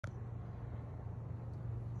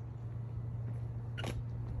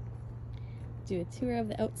do a tour of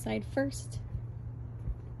the outside first.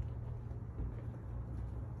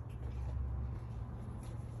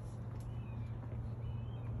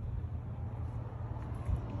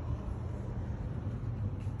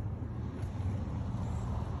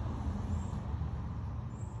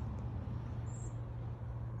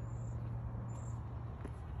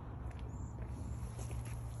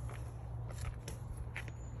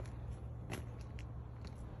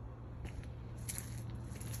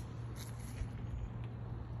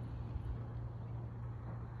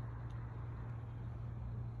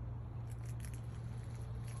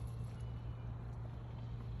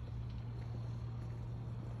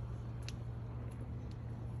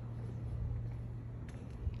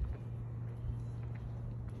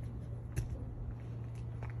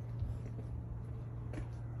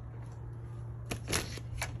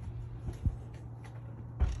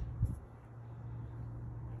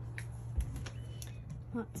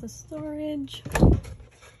 Lots of storage.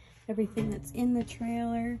 Everything that's in the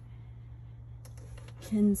trailer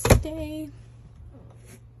can stay.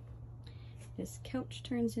 This couch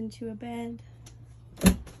turns into a bed.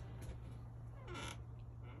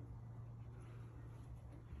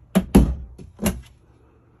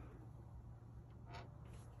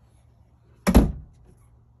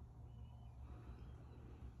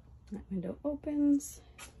 That window opens.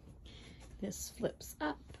 This flips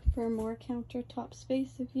up for more countertop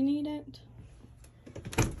space if you need it.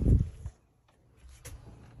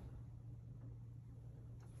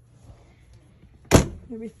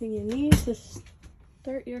 Everything you need to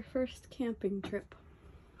start your first camping trip.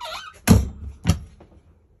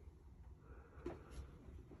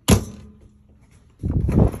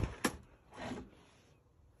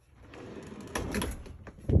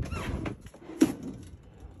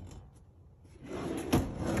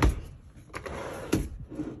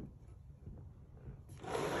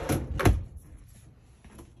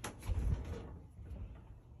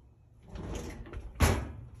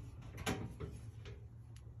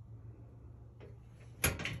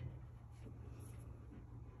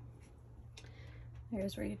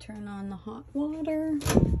 There's where you turn on the hot water,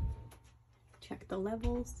 check the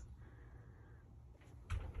levels.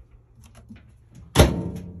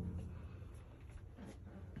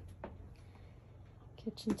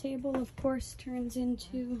 Kitchen table, of course, turns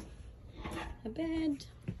into a bed.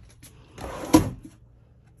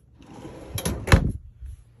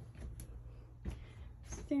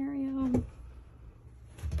 Stereo.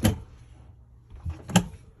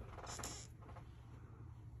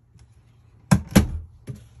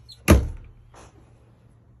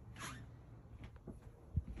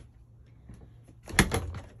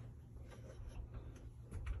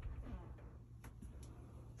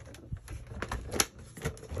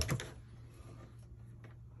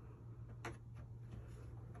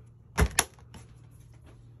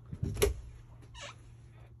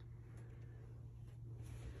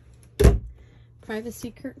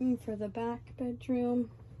 Privacy curtain for the back bedroom.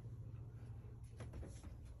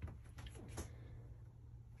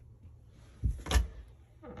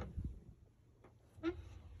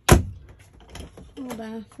 Full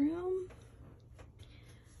bathroom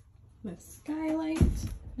with skylight,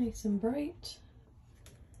 nice and bright.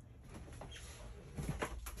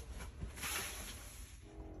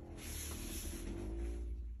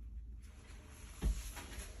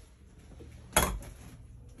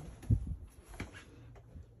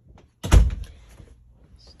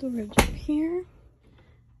 Storage up here,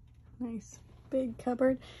 nice big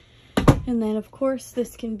cupboard, and then of course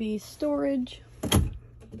this can be storage.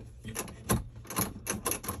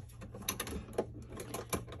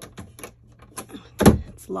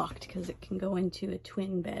 It's locked because it can go into a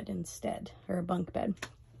twin bed instead, or a bunk bed.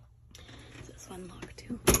 Is this one locked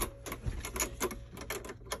too?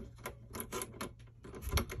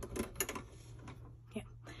 Yeah,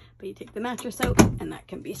 but you take the mattress out and that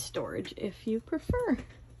can be storage if you prefer.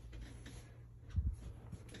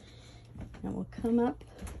 And we'll come up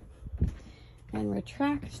and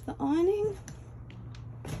retract the awning.